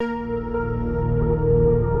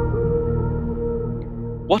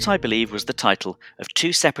What I Believe was the title of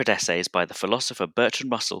two separate essays by the philosopher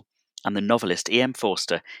Bertrand Russell and the novelist E.M.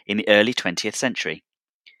 Forster in the early 20th century.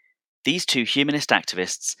 These two humanist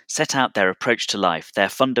activists set out their approach to life, their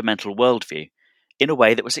fundamental worldview, in a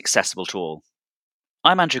way that was accessible to all.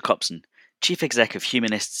 I'm Andrew Copson, Chief Exec of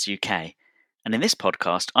Humanists UK, and in this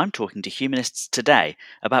podcast I'm talking to humanists today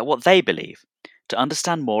about what they believe, to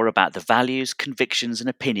understand more about the values, convictions and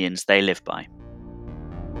opinions they live by.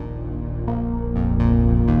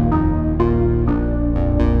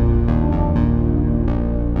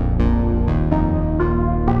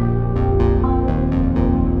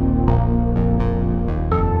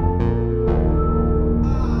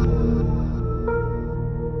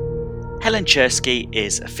 Helen Czerski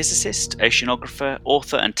is a physicist, oceanographer,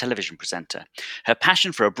 author and television presenter. Her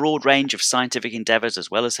passion for a broad range of scientific endeavours as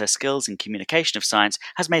well as her skills in communication of science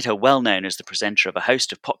has made her well known as the presenter of a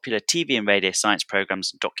host of popular TV and radio science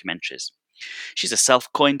programmes and documentaries. She's a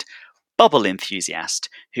self-coined bubble enthusiast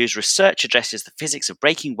whose research addresses the physics of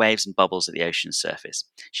breaking waves and bubbles at the ocean's surface.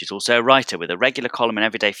 She's also a writer with a regular column in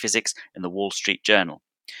Everyday Physics in the Wall Street Journal.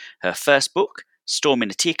 Her first book, Storm in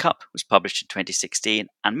a Teacup, was published in 2016,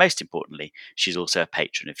 and most importantly, she's also a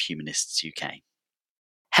patron of Humanists UK.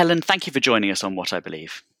 Helen, thank you for joining us on What I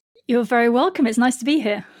Believe. You're very welcome. It's nice to be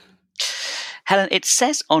here. Helen, it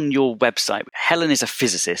says on your website, Helen is a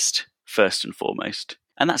physicist, first and foremost.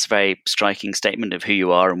 And that's a very striking statement of who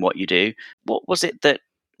you are and what you do. What was it that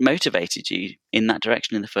motivated you in that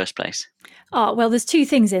direction in the first place? Well, there's two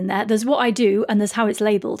things in there. There's what I do and there's how it's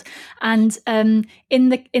labelled. And in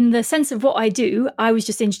the sense of what I do, I was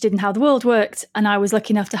just interested in how the world worked. And I was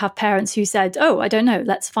lucky enough to have parents who said, oh, I don't know,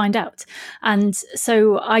 let's find out. And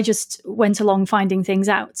so I just went along finding things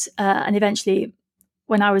out. And eventually,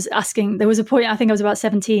 when I was asking, there was a point, I think I was about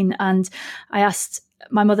 17, and I asked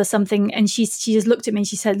my mother something, and she just looked at me and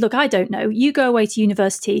she said, look, I don't know, you go away to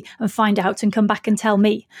university and find out and come back and tell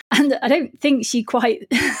me. And I don't think she quite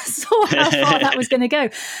saw how far that was going to go.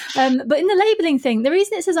 But in the labelling thing, the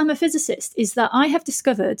reason it says I'm a physicist is that I have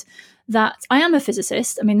discovered that I am a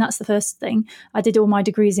physicist. I mean, that's the first thing. I did all my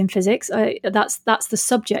degrees in physics. That's the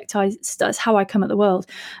subject. That's how I come at the world.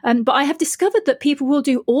 But I have discovered that people will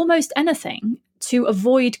do almost anything to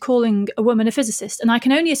avoid calling a woman a physicist. And I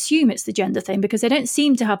can only assume it's the gender thing because they don't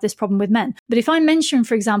seem to have this problem with men. But if I mention,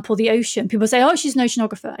 for example, the ocean, people say, oh, she's an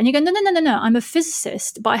oceanographer. And you go, no, I'm a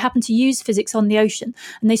physicist, but I happen to use physics on the ocean.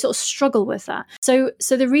 And they sort of struggle with that. So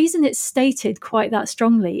the reason it's stated quite that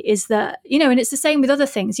strongly is that, and it's the same with other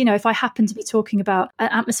things. If I happen to be talking about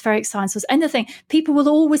atmospheric science or anything, people will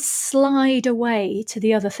always slide away to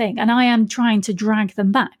the other thing. And I am trying to drag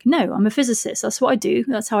them back. No, I'm a physicist. That's what I do.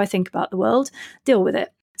 That's how I think about the world. Deal with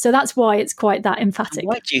it. So that's why it's quite that emphatic.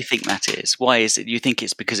 Why do you think that is? Why is it? You think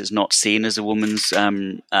it's because it's not seen as a woman's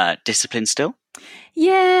discipline still?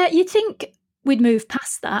 Yeah, you'd think we'd move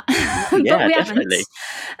past that, but yeah, we definitely.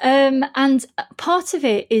 haven't. And part of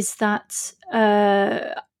it is that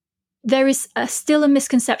there is still a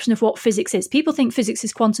misconception of what physics is. People think physics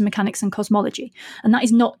is quantum mechanics and cosmology, and that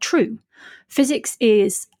is not true. Physics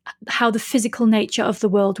is how the physical nature of the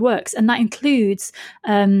world works, and that includes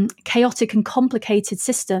chaotic and complicated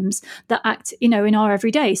systems that act, in our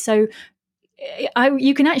everyday. So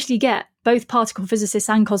you can actually get both particle physicists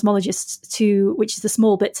and cosmologists which is the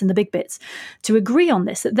small bits and the big bits, to agree on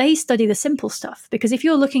this, that they study the simple stuff. Because if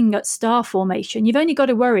you're looking at star formation, you've only got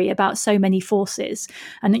to worry about so many forces,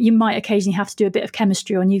 and you might occasionally have to do a bit of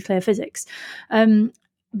chemistry or nuclear physics.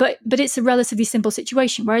 But it's a relatively simple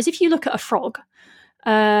situation. Whereas if you look at a frog,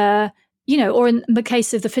 or in the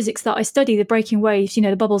case of the physics that I study, the breaking waves,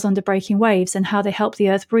 the bubbles under breaking waves and how they help the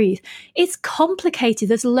earth breathe, it's complicated.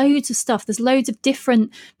 There's loads of stuff. There's loads of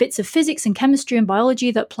different bits of physics and chemistry and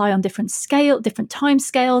biology that apply on different time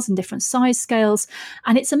scales and different size scales.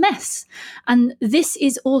 And it's a mess. And this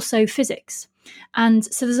is also physics. And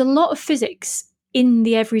so there's a lot of physics in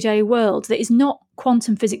the everyday world that is not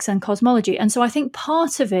quantum physics and cosmology. And so I think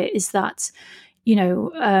part of it is that,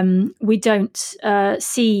 we don't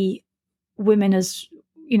see women as,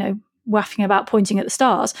 waffing about pointing at the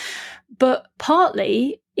stars. But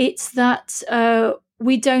partly it's that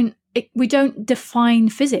we don't define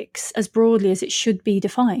physics as broadly as it should be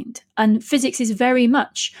defined. And physics is very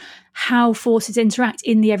much how forces interact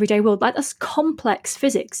in the everyday world. Like, that's complex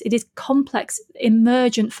physics. It is complex,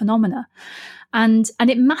 emergent phenomena. And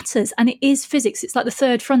it matters, and it is physics. It's like the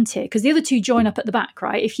third frontier, because the other two join up at the back,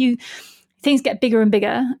 right? Things get bigger and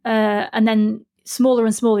bigger, and then smaller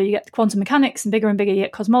and smaller, you get quantum mechanics, and bigger you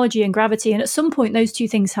get cosmology and gravity. And at some point, those two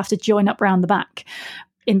things have to join up round the back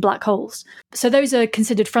in black holes. So those are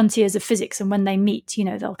considered frontiers of physics. And when they meet,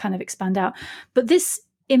 they'll kind of expand out. But this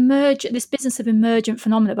this business of emergent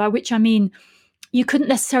phenomena, by which I mean you couldn't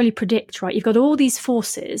necessarily predict, right? You've got all these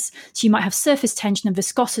forces. So you might have surface tension and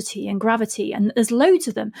viscosity and gravity, and there's loads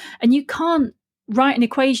of them. And you can't write an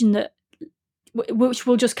equation which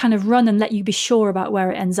will just kind of run and let you be sure about where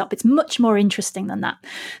it ends up. It's much more interesting than that.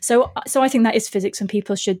 So I think that is physics, and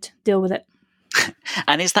people should deal with it.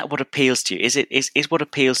 And is that what appeals to you? Is what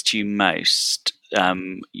appeals to you most?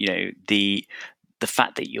 The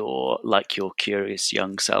fact that you're like your curious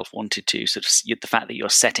young self wanted to sort of, the fact that you're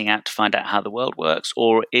setting out to find out how the world works,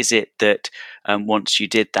 or is it that once you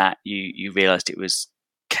did that, you realized it was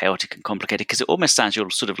chaotic and complicated? Because it almost sounds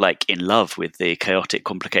you're sort of like in love with the chaotic,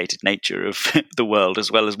 complicated nature of the world,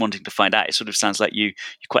 as well as wanting to find out. It sort of sounds like you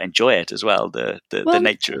quite enjoy it as well, the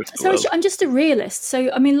nature of the world. I'm just a realist.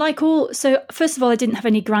 So I mean, so first of all, I didn't have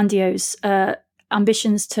any grandiose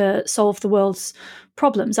ambitions to solve the world's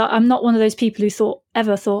problems. I'm not one of those people who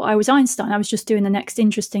ever thought I was Einstein. I was just doing the next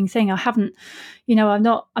interesting thing. I haven't,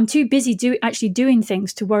 I'm too busy actually doing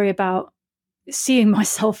things to worry about seeing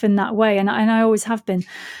myself in that way, and I always have been.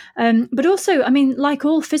 But also, I mean, like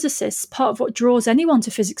all physicists, part of what draws anyone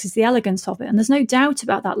to physics is the elegance of it, and there's no doubt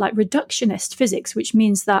about that. Like reductionist physics,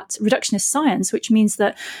 reductionist science, which means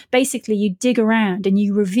that basically you dig around and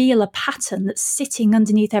you reveal a pattern that's sitting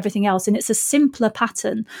underneath everything else, and it's a simpler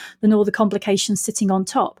pattern than all the complications sitting on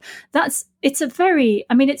top. It's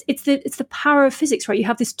the power of physics, right? You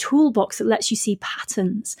have this toolbox that lets you see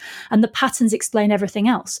patterns, and the patterns explain everything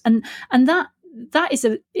else. And that is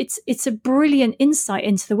it's a brilliant insight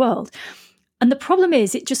into the world. And the problem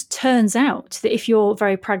is, it just turns out that if you're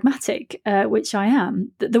very pragmatic, which I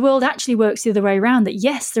am, that the world actually works the other way around. That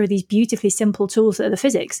yes, there are these beautifully simple tools that are the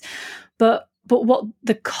physics, but what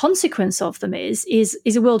the consequence of them is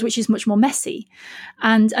a world which is much more messy.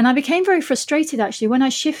 And I became very frustrated actually when I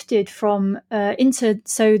shifted from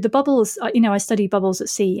so the bubbles. I study bubbles at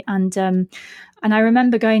sea, and I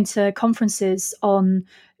remember going to conferences on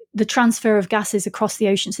the transfer of gases across the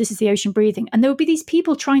ocean. So this is the ocean breathing. And there would be these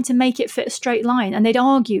people trying to make it fit a straight line, and they'd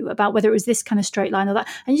argue about whether it was this kind of straight line or that.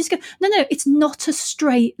 And you just go, no, it's not a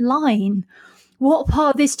straight line. What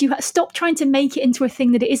part of this do you stop trying to make it into a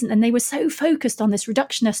thing that it isn't? And they were so focused on this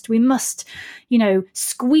reductionist, we must,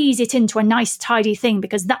 squeeze it into a nice, tidy thing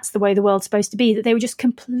because that's the way the world's supposed to be, that they were just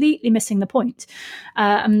completely missing the point.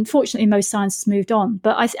 Unfortunately, most science has moved on.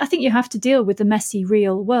 But I think you have to deal with the messy,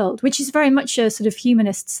 real world, which is very much a sort of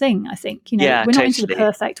humanist thing, I think. We're not into the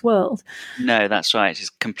perfect world. No, that's right. It's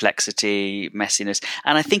complexity, messiness.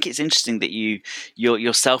 And I think it's interesting that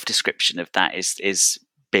your self-description of that is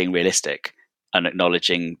being realistic and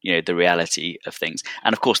acknowledging, the reality of things.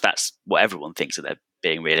 And of course, that's what everyone thinks, that they're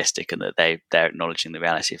being realistic and that they're acknowledging the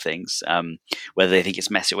reality of things, whether they think it's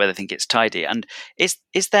messy or whether they think it's tidy. And is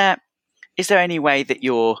there any way that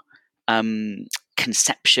your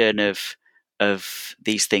conception of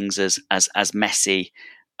these things as messy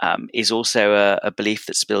is also a belief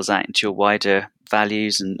that spills out into your wider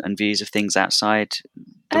values and views of things outside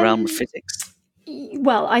the realm of physics?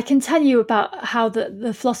 Well, I can tell you about how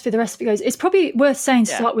the philosophy of the rest of it goes. It's probably worth saying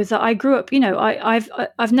to start with that I grew up,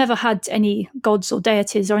 I've never had any gods or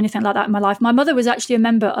deities or anything like that in my life. My mother was actually a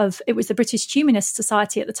member of, it was the British Humanist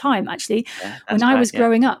Society at the time, actually, when I was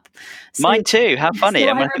growing up. So, mine too. How funny.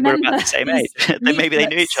 I think we're about the same age. Maybe they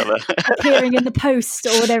knew each other. Appearing in the Post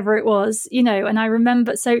or whatever it was, and I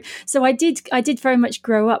remember, so I did very much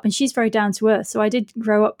grow up, and she's very down to earth. So I did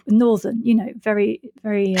grow up northern, very,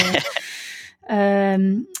 very...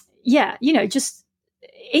 just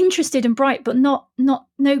interested and bright, but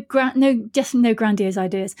definitely no grandiose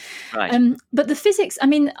ideas. Right. But the physics,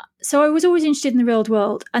 so I was always interested in the real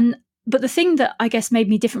world, but the thing that I guess made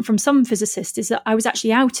me different from some physicists is that I was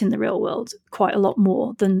actually out in the real world quite a lot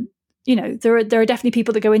more than, there are definitely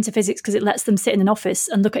people that go into physics because it lets them sit in an office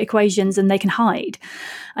and look at equations and they can hide.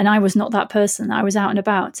 And I was not that person. I was out and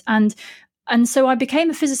about. And so I became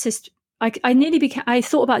a physicist. I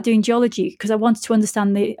thought about doing geology because I wanted to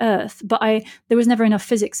understand the Earth, but there was never enough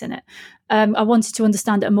physics in it. I wanted to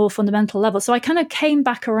understand at a more fundamental level. So I kind of came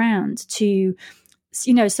back around to,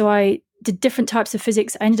 so I did different types of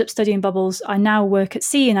physics. I ended up studying bubbles. I now work at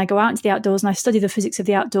sea and I go out into the outdoors and I study the physics of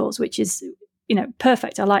the outdoors, which is,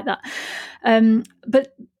 perfect. I like that.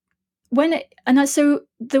 But so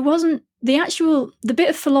there wasn't the bit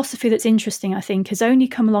of philosophy that's interesting, I think, has only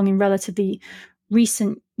come along in relatively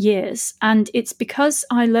recent years, and it's because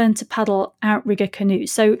I learned to paddle outrigger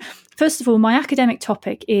canoes. So first of all, my academic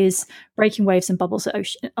topic is breaking waves and bubbles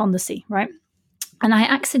on the sea, right? And I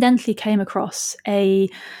accidentally came across a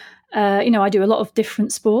I do a lot of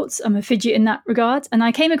different sports. I'm a fidget in that regard. And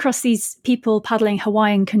I came across these people paddling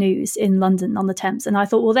Hawaiian canoes in London on the Thames. And I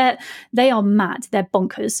thought, well, they are mad. They're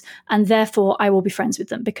bonkers. And therefore, I will be friends with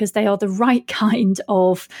them because they are the right kind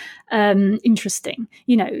of interesting.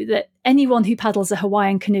 That anyone who paddles a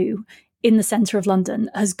Hawaiian canoe in the centre of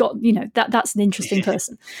London has got, that's an interesting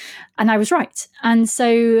person. And I was right. And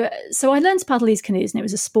so I learned to paddle these canoes, and it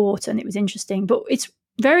was a sport and it was interesting. But it's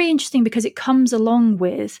very interesting because it comes along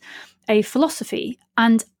with a philosophy.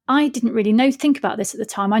 And I didn't really think about this at the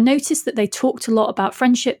time. I noticed that they talked a lot about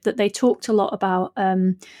friendship, that they talked a lot about,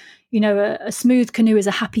 a smooth canoe is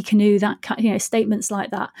a happy canoe, that kind, statements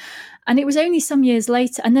like that. And it was only some years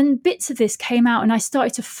later, and then bits of this came out, and I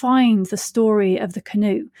started to find the story of the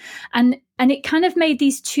canoe, and it kind of made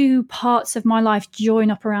these two parts of my life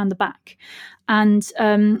join up around the back. And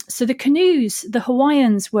so the canoes, the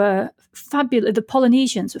Hawaiians were fabulous. The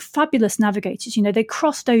Polynesians were fabulous navigators. They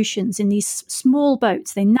crossed oceans in these small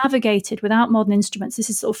boats. They navigated without modern instruments. This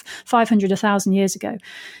is sort of 500, 1,000 years ago.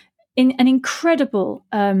 In an incredible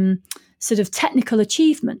sort of technical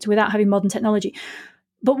achievement without having modern technology.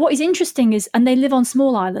 But what is interesting is, and they live on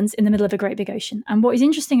small islands in the middle of a great big ocean. And what is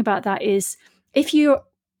interesting about that is, if you're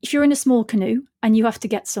in a small canoe and you have to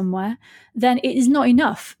get somewhere, then it is not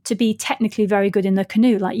enough to be technically very good in the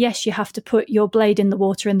canoe. Like, yes, you have to put your blade in the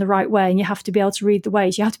water in the right way, and you have to be able to read the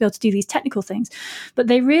waves. You have to be able to do these technical things. But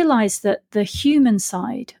they realize that the human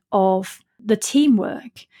side of the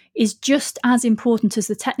teamwork is just as important as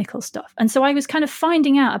the technical stuff. And so I was kind of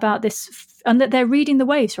finding out about this, and that they're reading the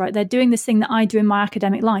waves, right? They're doing this thing that I do in my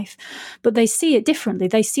academic life, but they see it differently.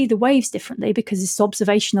 They see the waves differently because it's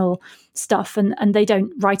observational stuff, and they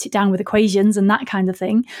don't write it down with equations and that kind of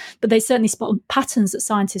thing, but they certainly spot patterns that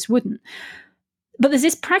scientists wouldn't. But there's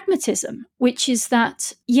this pragmatism, which is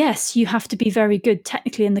that, yes, you have to be very good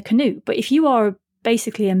technically in the canoe, but if you are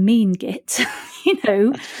basically a mean git,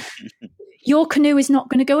 your canoe is not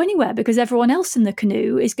going to go anywhere because everyone else in the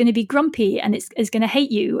canoe is going to be grumpy and is going to hate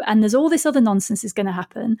you. And there's all this other nonsense is going to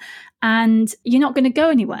happen, and you're not going to go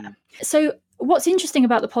anywhere. So what's interesting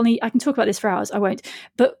about the Polynesian, I can talk about this for hours, I won't.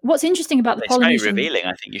 But what's interesting about the Polynesian... It's very revealing.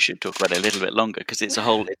 I think you should talk about it a little bit longer because it's a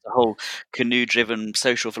whole canoe-driven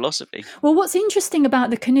social philosophy. Well, what's interesting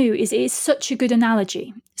about the canoe is it is such a good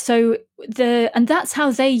analogy. So and that's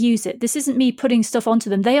how they use it. This isn't me putting stuff onto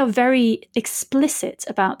them. They are very explicit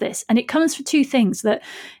about this. And it comes from two things that...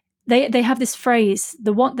 They have this phrase,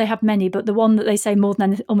 they have many, but the one that they say more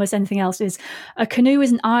than almost anything else is, a canoe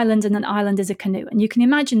is an island and an island is a canoe. And you can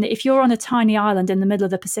imagine that if you're on a tiny island in the middle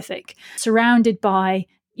of the Pacific, surrounded by,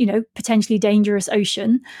 potentially dangerous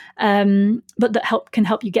ocean, but that can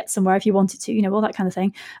help you get somewhere if you wanted to, all that kind of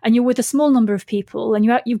thing. And you're with a small number of people, and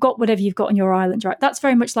you've got whatever you've got on your island, right? That's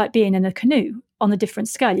very much like being in a canoe on a different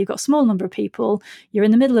scale. You've got a small number of people, you're in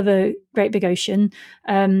the middle of a great big ocean,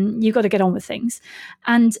 you've got to get on with things.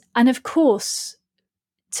 And of course,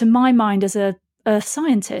 to my mind as a earth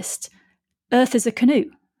scientist, Earth is a canoe,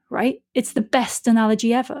 right? It's the best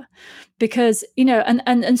analogy ever, because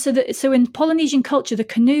so in Polynesian culture, the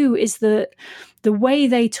canoe is the way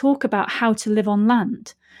they talk about how to live on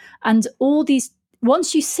land, and all these.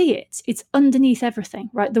 Once you see it, it's underneath everything,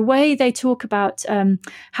 right? The way they talk about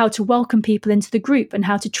how to welcome people into the group and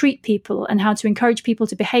how to treat people and how to encourage people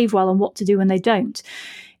to behave well and what to do when they don't.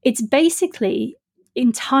 It's basically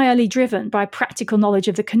entirely driven by practical knowledge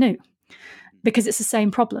of the canoe, because it's the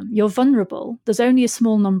same problem. You're vulnerable. There's only a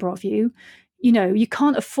small number of you. You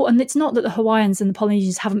can't afford, and it's not that the Hawaiians and the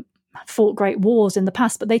Polynesians haven't fought great wars in the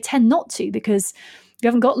past, but they tend not to, because you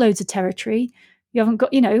haven't got loads of territory. You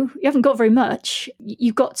haven't got very much.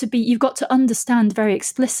 You've got to understand very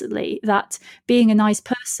explicitly that being a nice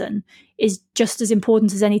person is just as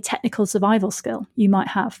important as any technical survival skill you might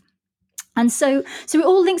have. And so it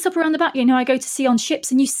all links up around the back. I go to sea on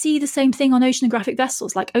ships, and you see the same thing on oceanographic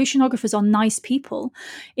vessels. Like, oceanographers are nice people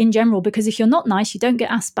in general, because if you're not nice, you don't get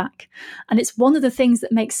asked back. And it's one of the things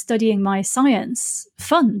that makes studying my science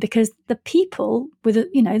fun, because the people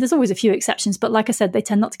there's always a few exceptions, but like I said, they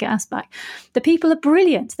tend not to get asked back. The people are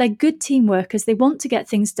brilliant. They're good team workers. They want to get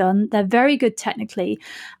things done. They're very good technically.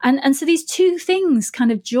 And so these two things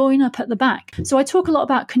kind of join up at the back. So I talk a lot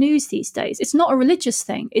about canoes these days. It's not a religious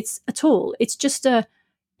thing. It's at all. It's just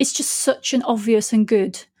such an obvious and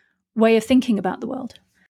good way of thinking about the world.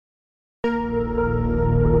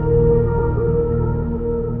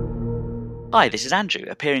 Hi, this is Andrew,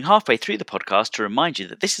 appearing halfway through the podcast to remind you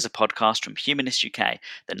that this is a podcast from Humanist UK,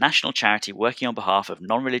 the national charity working on behalf of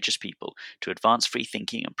non-religious people to advance free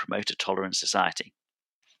thinking and promote a tolerant society.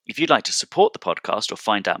 If you'd like to support the podcast or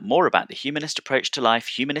find out more about the Humanist approach to life,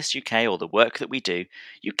 Humanist UK, or the work that we do,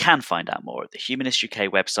 you can find out more at the Humanist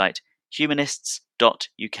UK website,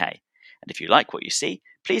 humanists.uk. And if you like what you see,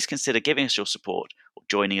 please consider giving us your support or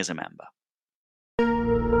joining as a member.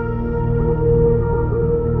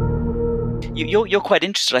 You're quite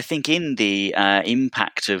interested, I think, in the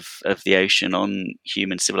impact of the ocean on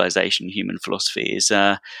human civilization, human philosophy. Is this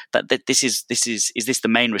the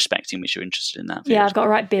main respect in which you're interested in that? Yeah, I've got a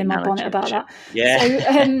right bee in my bonnet about that.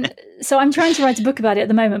 Yeah. So I'm trying to write a book about it at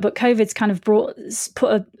the moment, but COVID's kind of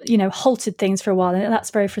halted things for a while, and that's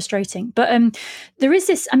very frustrating. But there is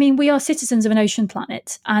this. I mean, we are citizens of an ocean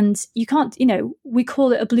planet, and you can't. We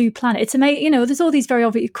call it a blue planet. It's amazing. There's all these very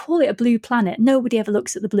obvious. You call it a blue planet. Nobody ever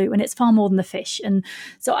looks at the blue, and it's far more than the fish. And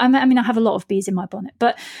so I have a lot of bees in my bonnet.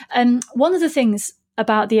 But one of the things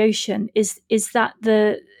about the ocean is that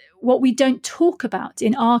what we don't talk about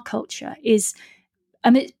in our culture is,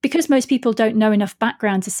 because most people don't know enough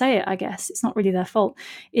background to say it, I guess it's not really their fault,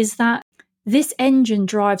 is that this engine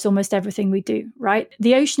drives almost everything we do, right?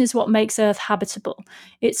 The ocean is what makes Earth habitable.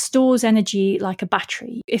 It stores energy like a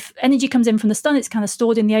battery. If energy comes in from the sun, it's kind of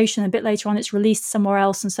stored in the ocean. A bit later on, it's released somewhere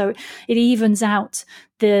else. And so it evens out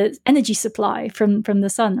the energy supply from the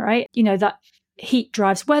sun, right? That heat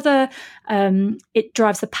drives weather. It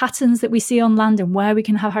drives the patterns that we see on land and where we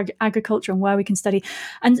can have agriculture and where we can study.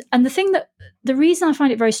 And the reason I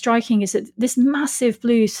find it very striking is that this massive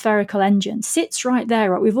blue spherical engine sits right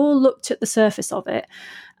there. Right? We've all looked at the surface of it,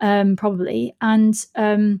 probably, and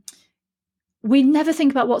we never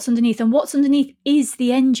think about what's underneath. And what's underneath is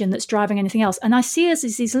the engine that's driving anything else. And I see us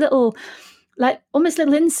as these little, like almost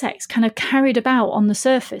little insects kind of carried about on the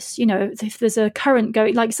surface. If there's a current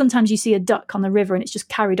going, like sometimes you see a duck on the river and it's just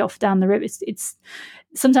carried off down the river. It's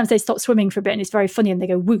sometimes they stop swimming for a bit and it's very funny and they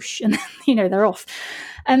go whoosh and they're off.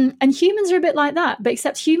 And humans are a bit like that, but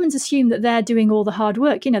except humans assume that they're doing all the hard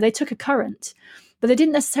work. They took a current, but they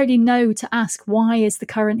didn't necessarily know to ask, why is the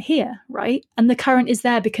current here, right? And the current is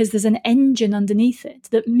there because there's an engine underneath it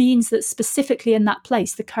that means that specifically in that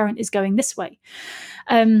place, the current is going this way.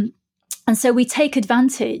 And so we take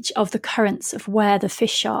advantage of the currents of where the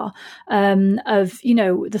fish are, of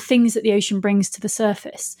the things that the ocean brings to the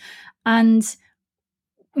surface. And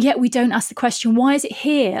yet we don't ask the question, why is it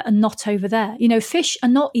here and not over there? Fish are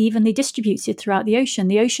not evenly distributed throughout the ocean.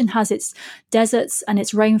 The ocean has its deserts and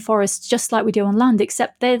its rainforests just like we do on land,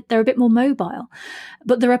 except they're a bit more mobile.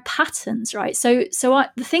 But there are patterns, right? So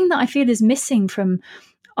the thing that I feel is missing from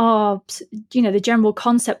the general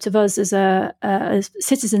concept of us as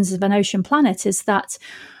citizens of an ocean planet is that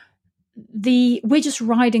we're just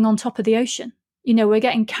riding on top of the ocean. We're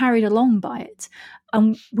getting carried along by it,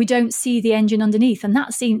 and we don't see the engine underneath. And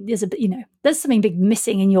that seems there's something big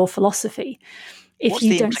missing in your philosophy. What's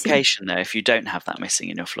the implication though if you don't have that missing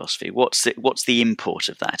in your philosophy? What's the import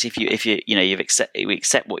of that? If we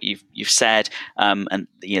accept what you've said, and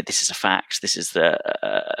this is a fact, this is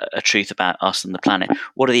a truth about us and the planet.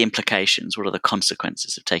 What are the implications? What are the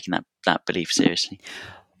consequences of taking that belief seriously?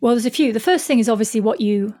 Well, there's a few. The first thing is obviously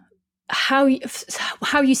how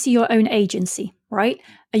you see your own agency, right?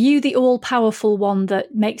 Are you the all-powerful one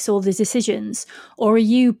that makes all the decisions, or are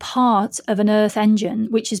you part of an Earth engine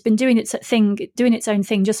which has been doing its own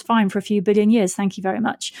thing just fine for a few billion years? Thank you very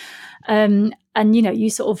much. And you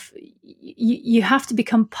sort of you have to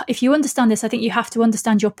become. If you understand this, I think you have to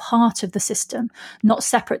understand you're part of the system, not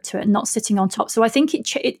separate to it, not sitting on top. So I think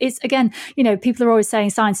it's again, people are always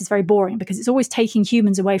saying science is very boring because it's always taking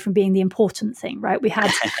humans away from being the important thing, right? We had,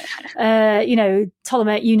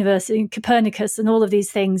 Ptolemaic universe and Copernicus and all of these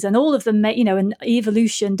things, and all of them, and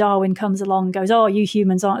evolution. Darwin comes along, goes, "Oh, you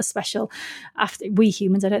humans aren't as special." After we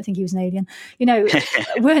humans, I don't think he was an alien.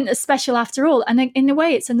 Weren't as special after all. And in a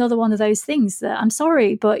way, it's another one of those things that I'm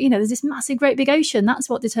sorry, but there's this massive, great big ocean. That's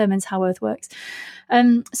what determines how Earth works.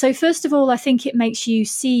 So first of all, I think it makes you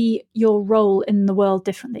see your role in the world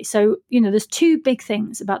differently. So, there's two big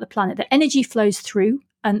things about the planet. The energy flows through,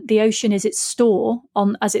 and the ocean is its store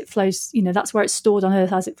as it flows. That's where it's stored on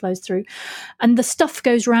Earth as it flows through. And the stuff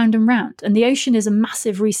goes round and round. And the ocean is a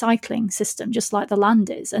massive recycling system, just like the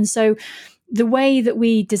land is. And so the way that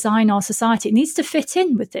we design our society needs to fit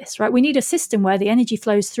in with this, right? We need a system where the energy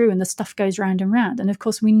flows through and the stuff goes round and round. And of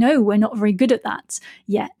course, we know we're not very good at that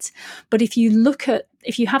yet. But if you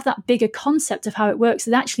have that bigger concept of how it works,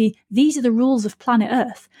 that actually these are the rules of planet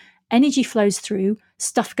Earth. Energy flows through,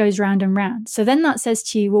 stuff goes round and round. So then that says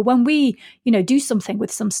to you, well, when we, do something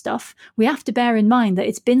with some stuff, we have to bear in mind that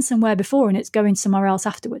it's been somewhere before and it's going somewhere else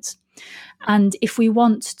afterwards. And if we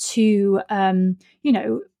want to,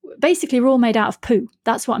 basically we're all made out of poo.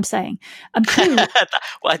 That's what I'm saying. And poo.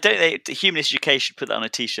 Well, I don't think Humanist Education put that on a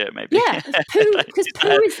T-shirt, maybe. Yeah, poo, because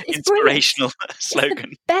poo is inspirational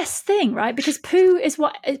slogan. It's the best thing, right? Because poo is,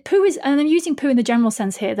 and I'm using poo in the general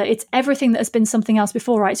sense here, that it's everything that has been something else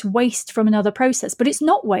before, right? It's waste from another process, but it's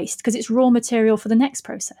not waste because it's raw material for the next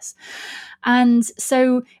process. And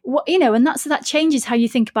so, and that changes how you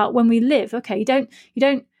think about when we live. Okay, you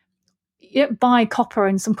don't buy copper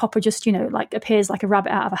and some copper just, appears like a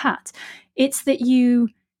rabbit out of a hat. It's that you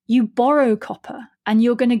borrow copper and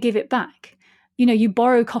you're going to give it back. You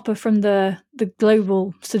borrow copper from the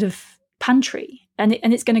global sort of pantry and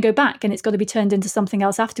it's going to go back and it's got to be turned into something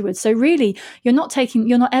else afterwards. So really, you're not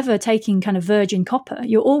ever taking kind of virgin copper.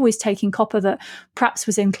 You're always taking copper that perhaps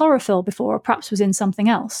was in chlorophyll before or perhaps was in something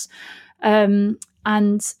else.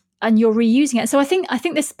 And you're reusing it. So I think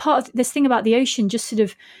this part of this thing about the ocean just sort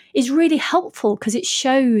of is really helpful because it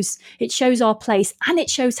shows our place and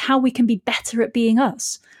it shows how we can be better at being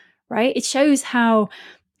us, right? It shows how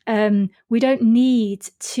we don't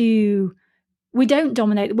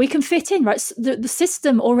dominate. We can fit in, right? The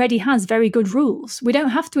system already has very good rules. We don't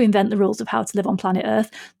have to invent the rules of how to live on planet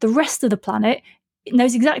Earth. The rest of the planet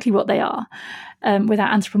knows exactly what they are,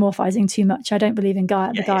 without anthropomorphizing too much. I don't believe in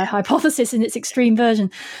the Gaia hypothesis in its extreme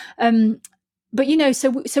version. But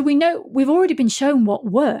so we know we've already been shown what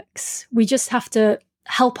works. We just have to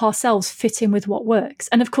help ourselves fit in with what works.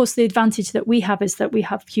 And of course, the advantage that we have is that we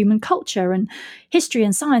have human culture and history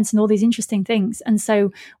and science and all these interesting things. And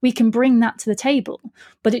so we can bring that to the table,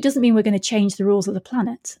 but it doesn't mean we're going to change the rules of the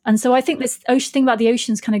planet. And so I think this thing about the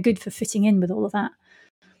ocean is kind of good for fitting in with all of that.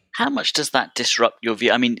 How much does that disrupt your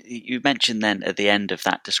view? I mean, you mentioned then at the end of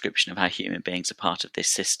that description of how human beings are part of this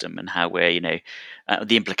system and how we're,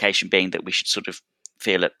 the implication being that we should sort of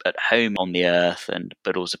feel at home on the earth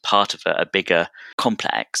but also part of a bigger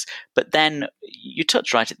complex. But then you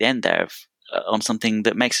touch right at the end there on something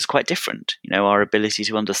that makes us quite different, our ability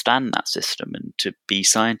to understand that system and to be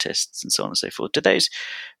scientists and so on and so forth. Do those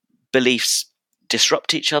beliefs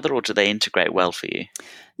disrupt each other or do they integrate well for you?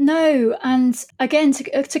 No, and again,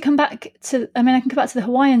 to come back to, I can come back to the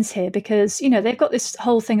Hawaiians here because, they've got this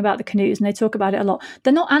whole thing about the canoes and they talk about it a lot.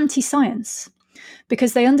 They're not anti-science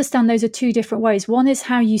because they understand those are two different ways. One is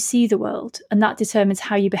how you see the world and that determines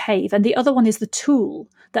how you behave. And the other one is the tool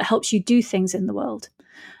that helps you do things in the world.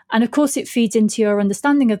 And of course, it feeds into your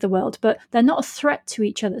understanding of the world, but they're not a threat to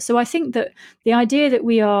each other. So I think that the idea that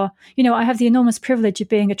we are, I have the enormous privilege of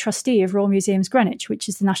being a trustee of Royal Museums Greenwich, which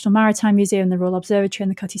is the National Maritime Museum, the Royal Observatory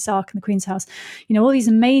and the Cutty Sark and the Queen's House, all these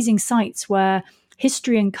amazing sites where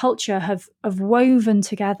history and culture have woven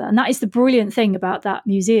together. And that is the brilliant thing about that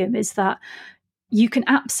museum, is that you can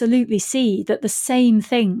absolutely see that the same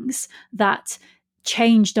things that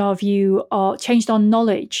changed our view or changed our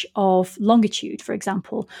knowledge of longitude, for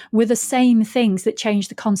example, were the same things that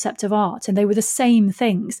changed the concept of art. And they were the same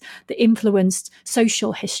things that influenced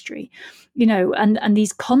social history, and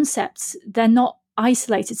these concepts, they're not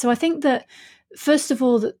isolated. So I think that, first of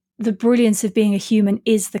all, the brilliance of being a human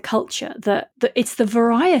is the culture, that it's the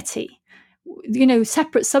variety.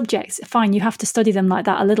 Separate subjects, fine, you have to study them like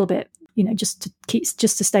that a little bit, just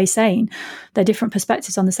to stay sane. They're different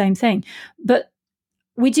perspectives on the same thing. But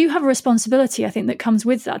we do have a responsibility, I think, that comes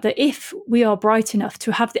with that if we are bright enough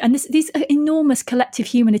to have these enormous collective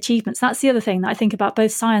human achievements. That's the other thing that I think about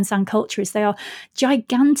both science and culture, is they are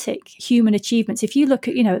gigantic human achievements. If you look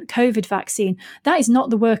at, the COVID vaccine, that is not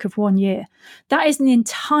the work of 1 year. That is an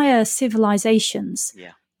entire civilization's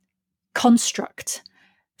construct.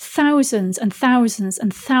 Thousands and thousands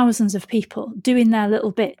and thousands of people doing their little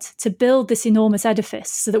bit to build this enormous edifice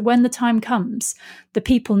so that when the time comes, the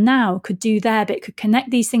people now could do their bit, could connect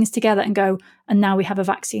these things together and go, and now we have a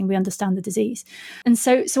vaccine, we understand the disease. And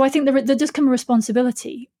so I think there does come a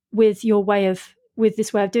responsibility with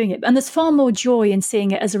this way of doing it. And there's far more joy in seeing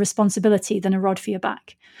it as a responsibility than a rod for your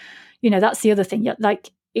back. That's the other thing. Like,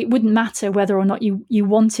 it wouldn't matter whether or not you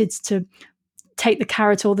wanted to take the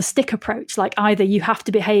carrot or the stick approach, like either you have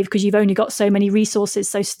to behave because you've only got so many resources,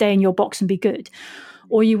 so stay in your box and be good,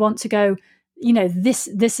 or you want to go, this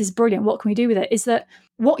is brilliant, what can we do with it? Is that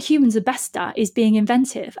what humans are best at is being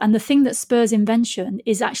inventive, and the thing that spurs invention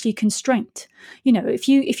is actually constraint. If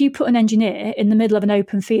you put an engineer in the middle of an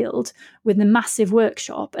open field with a massive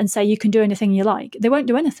workshop and say you can do anything you like, they won't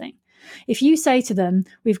do anything. If you say to them,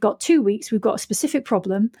 we've got 2 weeks, we've got a specific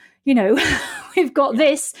problem, we've got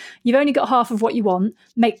this, you've only got half of what you want,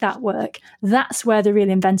 make that work. That's where the real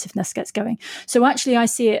inventiveness gets going. So actually I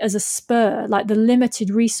see it as a spur, like the limited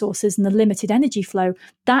resources and the limited energy flow.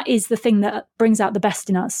 That is the thing that brings out the best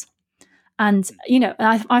in us. And,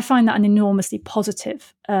 I find that an enormously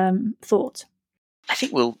positive thought. I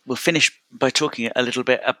think we'll finish by talking a little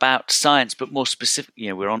bit about science, but more specific.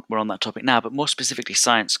 We're on that topic now, but more specifically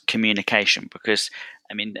science communication, because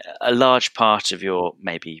a large part of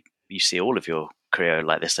maybe you see all of your career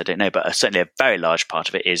like this, I don't know, but certainly a very large part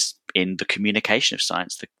of it is in the communication of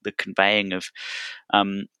science, the conveying of,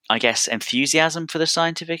 I guess, enthusiasm for the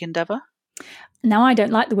scientific endeavor. Now, I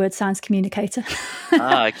don't like the word science communicator.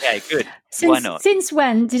 Okay, good. Why not? Since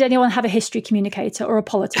when did anyone have a history communicator or a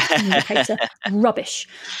politics communicator? Rubbish.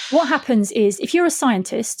 What happens is, if you're a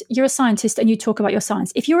scientist and you talk about your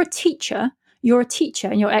science. If you're a teacher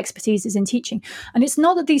and your expertise is in teaching. And it's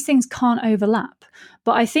not that these things can't overlap,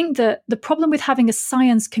 but I think that the problem with having a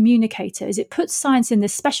science communicator is it puts science in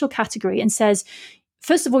this special category and says,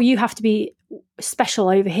 first of all, you have to be special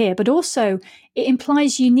over here, but also it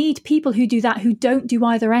implies you need people who do that, who don't do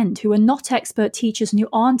either end, who are not expert teachers and who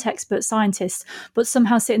aren't expert scientists, but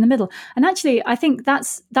somehow sit in the middle. And actually, I think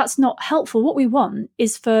that's not helpful. What we want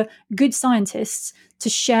is for good scientists to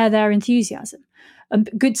share their enthusiasm.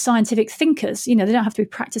 Good scientific thinkers, they don't have to be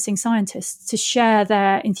practicing scientists, to share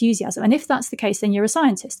their enthusiasm. And if that's the case, then you're a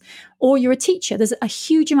scientist or you're a teacher. There's a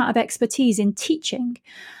huge amount of expertise in teaching.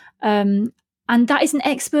 And that is an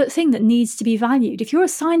expert thing that needs to be valued. If you're a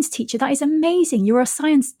science teacher, that is amazing. You're a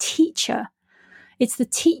science teacher. It's the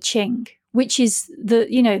teaching, which is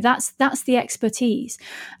that's the expertise.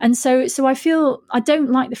 And so I feel, I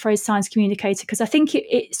don't like the phrase science communicator, because I think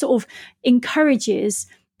it sort of encourages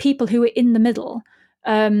people who are in the middle,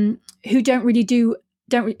 who don't really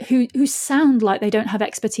who sound like they don't have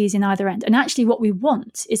expertise in either end. And actually what we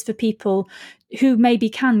want is for people who maybe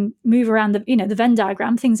can move around the Venn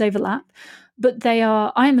diagram, things overlap, but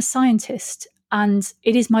I am a scientist and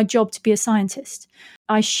it is my job to be a scientist.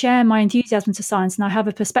 I share my enthusiasm to science and I have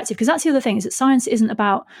a perspective, because that's the other thing, is that science isn't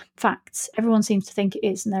about facts. Everyone seems to think it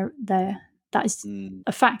is, and that is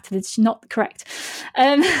a fact that's not correct.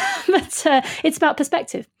 But it's about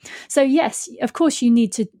perspective. So yes, of course you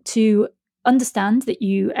need to understand that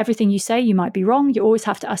everything you say, you might be wrong. You always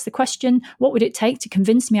have to ask the question, what would it take to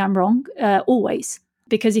convince me I'm wrong? Always.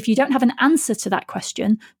 Because if you don't have an answer to that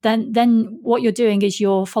question, then what you're doing is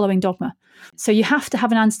you're following dogma. So you have to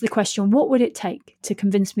have an answer to the question, what would it take to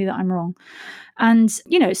convince me that I'm wrong? And,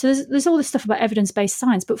 so there's all this stuff about evidence-based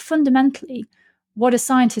science, but fundamentally, what a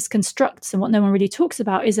scientist constructs and what no one really talks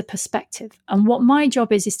about is a perspective. And what my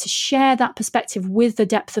job is to share that perspective with the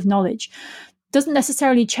depth of knowledge. Doesn't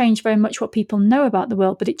necessarily change very much what people know about the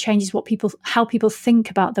world, but it changes how people think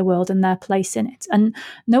about the world and their place in it. And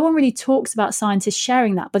no one really talks about scientists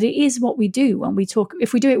sharing that, but it is what we do when we talk,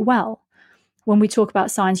 if we do it well, when we talk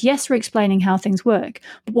about science. Yes, we're explaining how things work,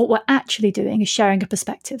 but what we're actually doing is sharing a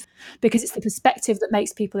perspective, because it's the perspective that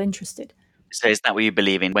makes people interested. So is that what you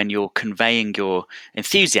believe in? When you're conveying your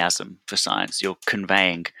enthusiasm for science, you're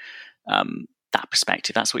conveying that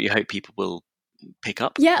perspective. That's what you hope people will pick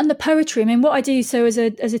up. Yeah, and the poetry. What I do, so as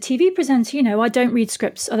a TV presenter, I don't read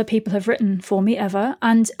scripts other people have written for me ever.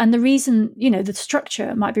 And the reason, the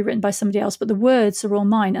structure might be written by somebody else, but the words are all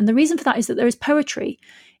mine. And the reason for that is that there is poetry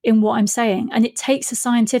in what I'm saying. And it takes a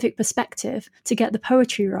scientific perspective to get the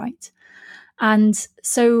poetry right. And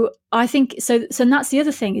so I think, so that's the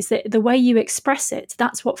other thing, is that the way you express it,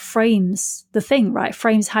 that's what frames the thing, right?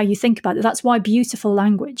 Frames how you think about it. That's why beautiful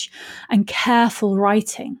language and careful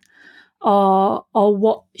writing are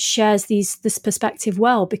what shares this perspective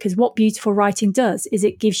well, because what beautiful writing does is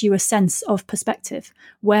it gives you a sense of perspective,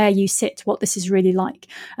 where you sit, what this is really like.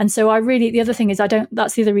 And so the other thing is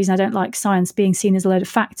that's the other reason I don't like science being seen as a load of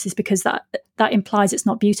facts, is because that implies it's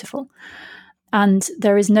not beautiful. And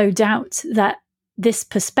there is no doubt that this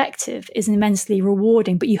perspective is immensely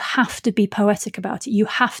rewarding, but you have to be poetic about it. You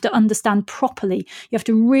have to understand properly. You have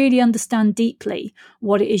to really understand deeply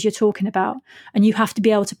what it is you're talking about. And you have to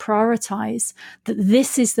be able to prioritize that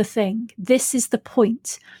this is the thing, this is the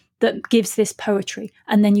point that gives this poetry.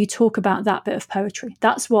 And then you talk about that bit of poetry.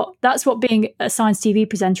 That's what being a science TV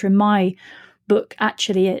presenter in my book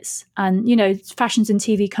actually is. And fashions in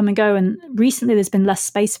TV come and go, and recently there's been less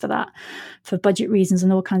space for that, for budget reasons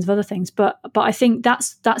and all kinds of other things, but I think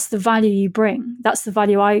that's the value you bring. That's the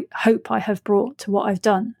value I hope I have brought to what I've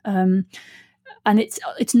done. And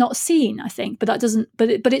it's not seen, I think, but that doesn't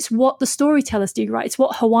but it's what the storytellers do, right? It's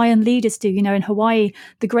what Hawaiian leaders do. In Hawaii,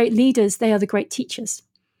 the great leaders, they are the great teachers.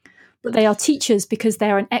 but they are teachers because they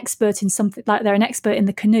are an expert in something, like they're an expert in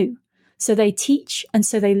the canoe. So they teach and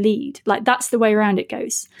so they lead. Like that's the way around it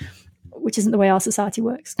goes, which isn't the way our society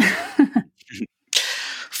works.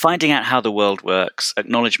 Finding out how the world works,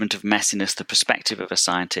 acknowledgement of messiness, the perspective of a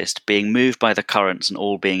scientist, being moved by the currents and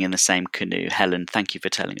all being in the same canoe. Helen, thank you for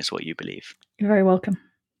telling us what you believe. You're very welcome.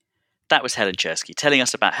 That was Helen Czerski telling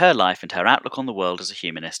us about her life and her outlook on the world as a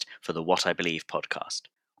humanist for the What I Believe podcast.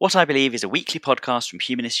 What I Believe is a weekly podcast from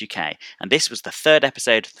Humanist UK, and this was the third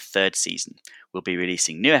episode of the third season. We'll be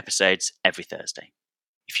releasing new episodes every Thursday.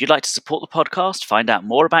 If you'd like to support the podcast, find out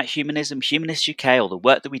more about humanism, Humanist UK, or the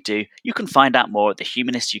work that we do, you can find out more at the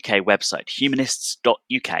Humanist UK website,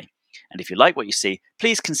 humanists.uk. And if you like what you see,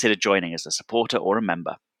 please consider joining as a supporter or a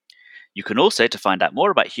member. You can also, to find out more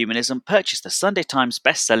about humanism, purchase the Sunday Times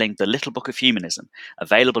best-selling The Little Book of Humanism,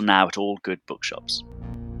 available now at all good bookshops.